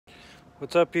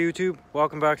What's up, YouTube?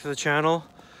 Welcome back to the channel.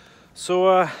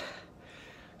 So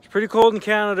it's pretty cold in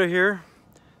Canada here.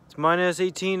 It's minus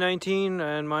 18, 19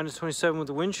 and minus 27 with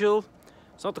the wind chill.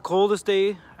 It's not the coldest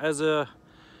day, as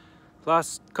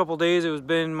last couple days it was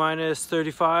been minus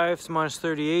 35 to minus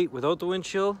 38 without the wind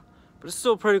chill, but it's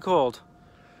still pretty cold.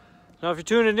 Now if you're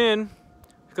tuning in,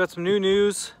 we've got some new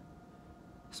news,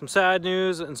 some sad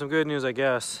news and some good news, I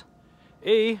guess.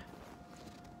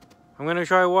 I'm gonna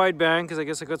try wideband because I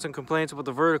guess I got some complaints about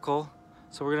the vertical.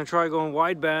 So we're gonna try going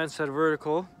wideband instead of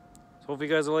vertical. So hopefully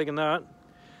you guys are liking that.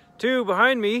 2,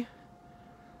 behind me,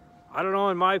 I don't know,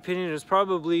 in my opinion, it's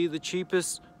probably the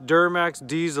cheapest Duramax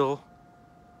diesel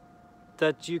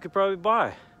that you could probably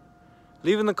buy.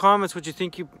 Leave in the comments what you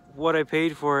think what I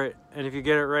paid for it, and if you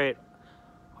get it right,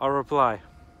 I'll reply.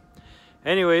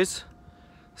 Anyways,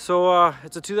 so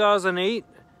it's a 2008,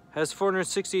 has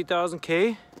 468,000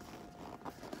 K.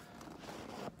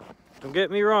 Don't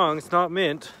get me wrong, it's not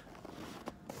mint.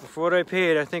 But for what I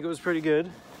paid, I think it was pretty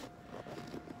good.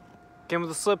 Came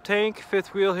with a slip tank,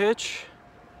 5th wheel hitch,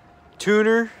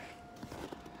 tuner,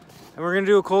 and we're gonna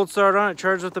do a cold start on it,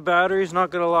 charge up the batteries. Not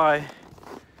gonna lie,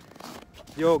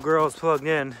 the old girl is plugged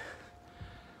in,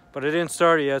 but I didn't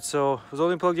start it yet, so it was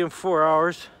only plugged in for 4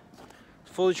 hours.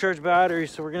 Fully charged battery,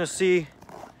 so we're gonna see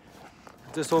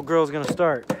if this old girl is gonna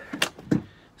start.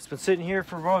 It's been sitting here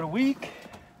for about a week.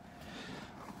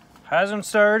 Hasn't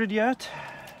started yet.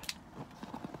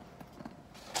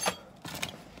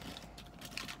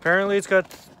 Apparently it's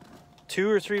got 2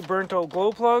 or 3 burnt out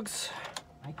glow plugs.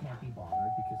 I can't be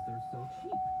bothered because they're so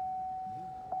cheap.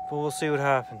 But we'll see what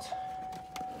happens.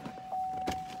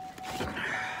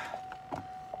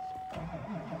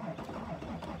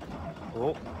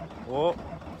 Oh, oh.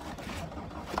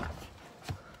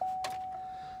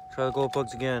 Try the glow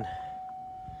plugs again.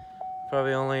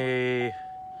 Probably only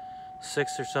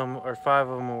 6 or 5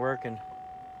 of them are working.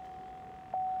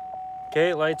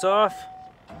 Okay, lights off.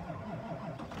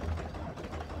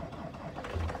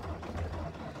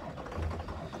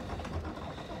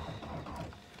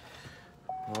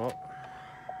 Well,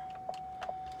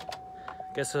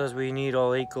 guess as we need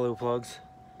all 8 glow plugs.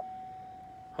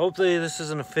 Hopefully this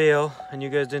isn't a fail and you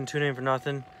guys didn't tune in for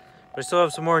nothing. But I still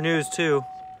have some more news too.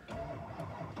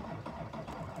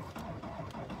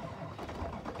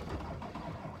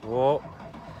 Whoa.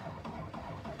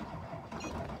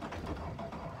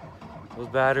 Those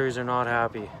batteries are not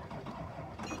happy.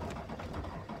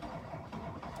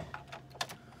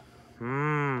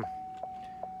 I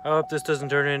hope this doesn't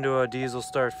turn into a diesel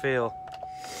start fail.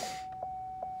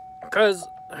 Because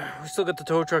we still got the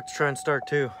tow truck to try and start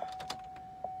too.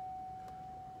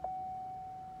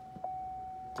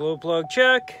 Glow plug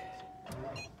check.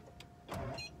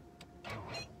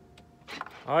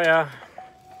 Oh yeah.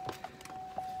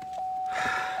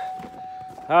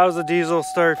 That was a diesel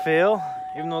start fail,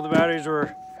 even though the batteries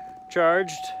were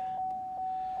charged.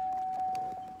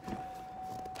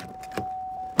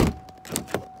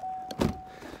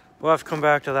 We'll have to come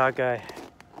back to that guy.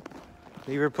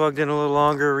 Leave her plugged in a little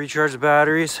longer, recharge the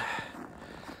batteries.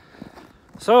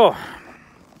 So,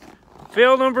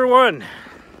 fail number 1.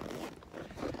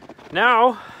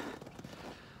 Now,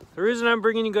 the reason I'm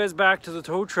bringing you guys back to the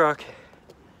tow truck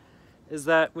is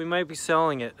that we might be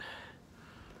selling it.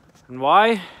 And why?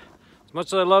 As much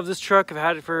as I love this truck, I've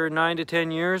had it for 9 to 10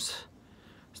 years.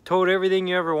 It's towed everything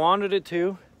you ever wanted it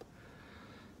to.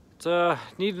 It's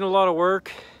needing a lot of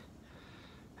work.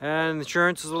 And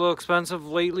insurance is a little expensive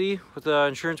lately with the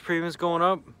insurance premiums going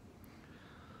up.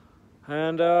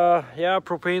 And yeah,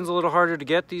 propane's a little harder to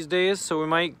get these days, so we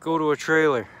might go to a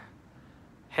trailer.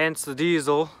 Hence the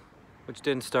diesel, which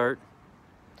didn't start.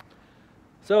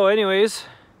 So anyways,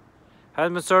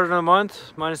 hasn't been started in a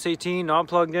month, minus 18, not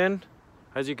plugged in.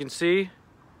 As you can see,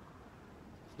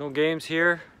 no games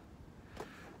here.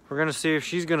 We're gonna see if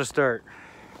she's gonna start.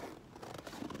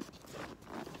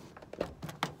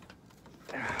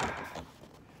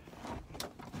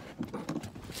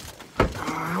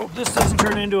 I hope this doesn't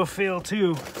turn into a fail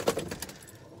too.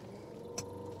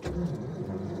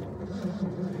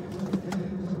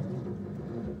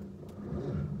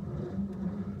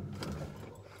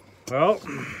 Well,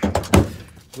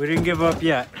 we didn't give up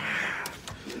yet.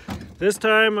 This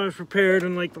time I was prepared,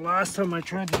 unlike the last time I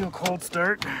tried to do a cold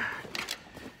start.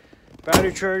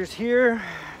 Battery charged here.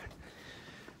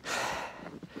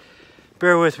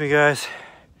 Bear with me, guys.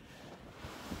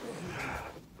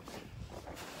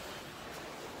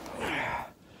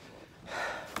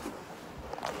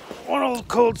 One old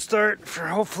cold start for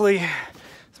hopefully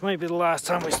this might be the last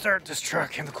time we start this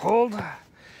truck in the cold.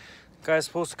 Guy's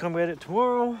supposed to come get it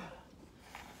tomorrow.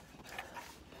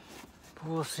 But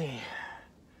we'll see.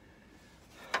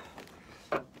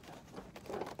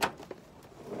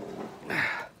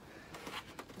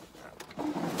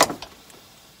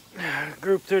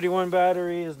 Group 31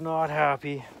 battery is not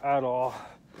happy at all.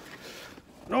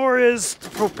 Nor is the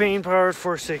propane powered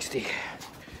 460.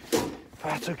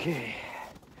 That's okay.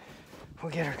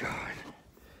 We'll get her going.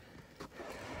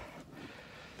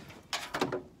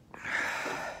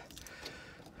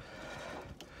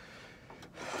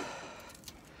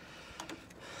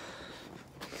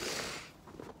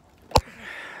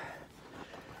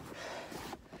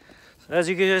 As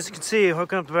you guys can see,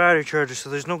 hooking up the battery charger, so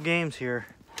there's no games here.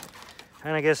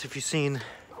 And I guess if you've seen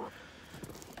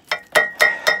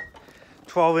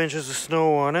 12 inches of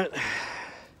snow on it.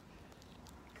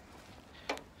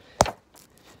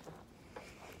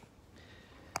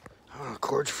 Oh, the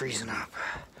cord's freezing up.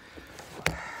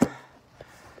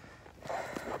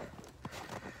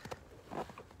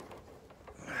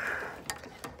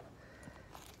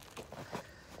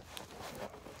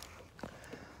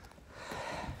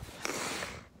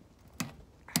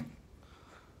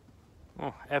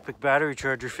 Oh, epic battery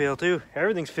charger fail too.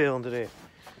 Everything's failing today.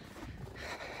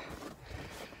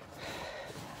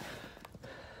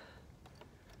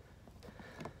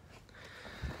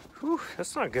 Whew,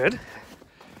 that's not good.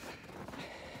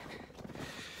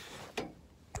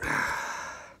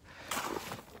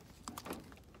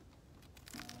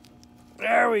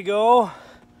 There we go.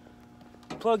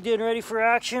 Plugged in, ready for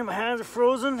action. My hands are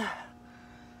frozen.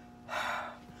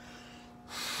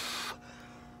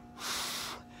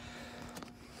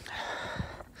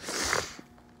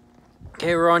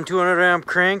 Okay, we're on 200 amp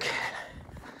crank.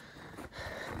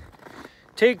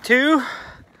 Take 2.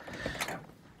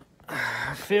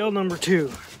 Fail number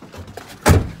 2.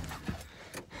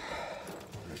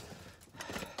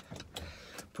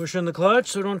 Push in the clutch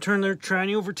so don't turn their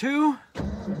tranny over too.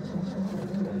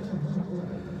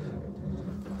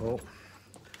 Oh.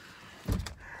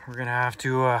 We're gonna have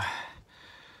to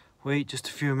wait just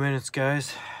a few minutes,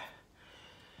 guys.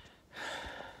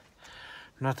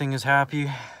 Nothing is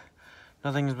happy.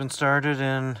 Nothing has been started,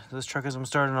 and this truck hasn't been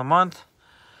started in a month.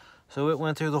 So it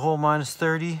went through the whole minus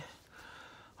 30,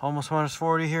 almost minus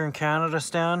 40 here in Canada,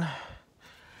 Stan.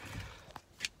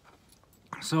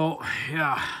 So,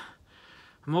 yeah.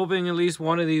 I'm hoping at least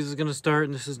one of these is gonna start,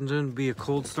 and this isn't gonna be a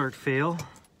cold start fail.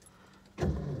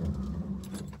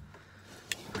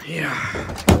 Yeah.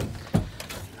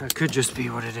 That could just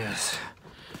be what it is.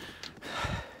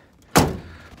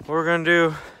 What we're gonna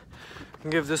do,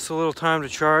 give this a little time to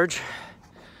charge.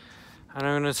 And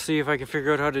I'm gonna see if I can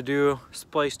figure out how to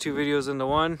splice 2 videos into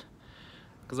one.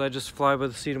 Because I just fly by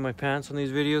the seat of my pants on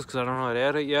these videos because I don't know how to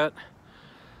edit yet.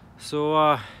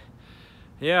 So,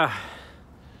 yeah.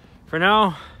 For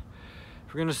now,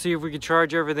 we're gonna see if we can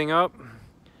charge everything up.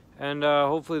 And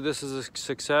hopefully this is a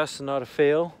success and not a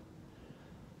fail.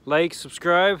 Like,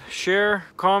 subscribe, share,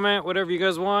 comment, whatever you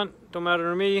guys want. Don't matter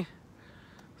to me.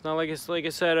 It's not like I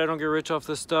said, I don't get rich off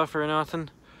this stuff or nothing.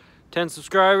 10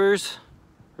 subscribers.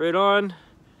 Right on.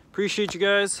 Appreciate you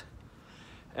guys.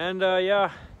 And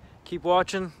yeah, keep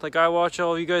watching like I watch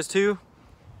all of you guys too.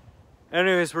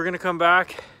 Anyways, we're gonna come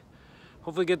back.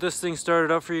 Hopefully get this thing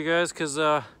started up for you guys, because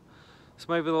this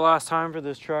might be the last time for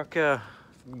this truck. If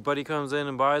buddy comes in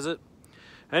and buys it.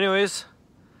 Anyways,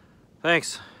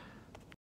 thanks.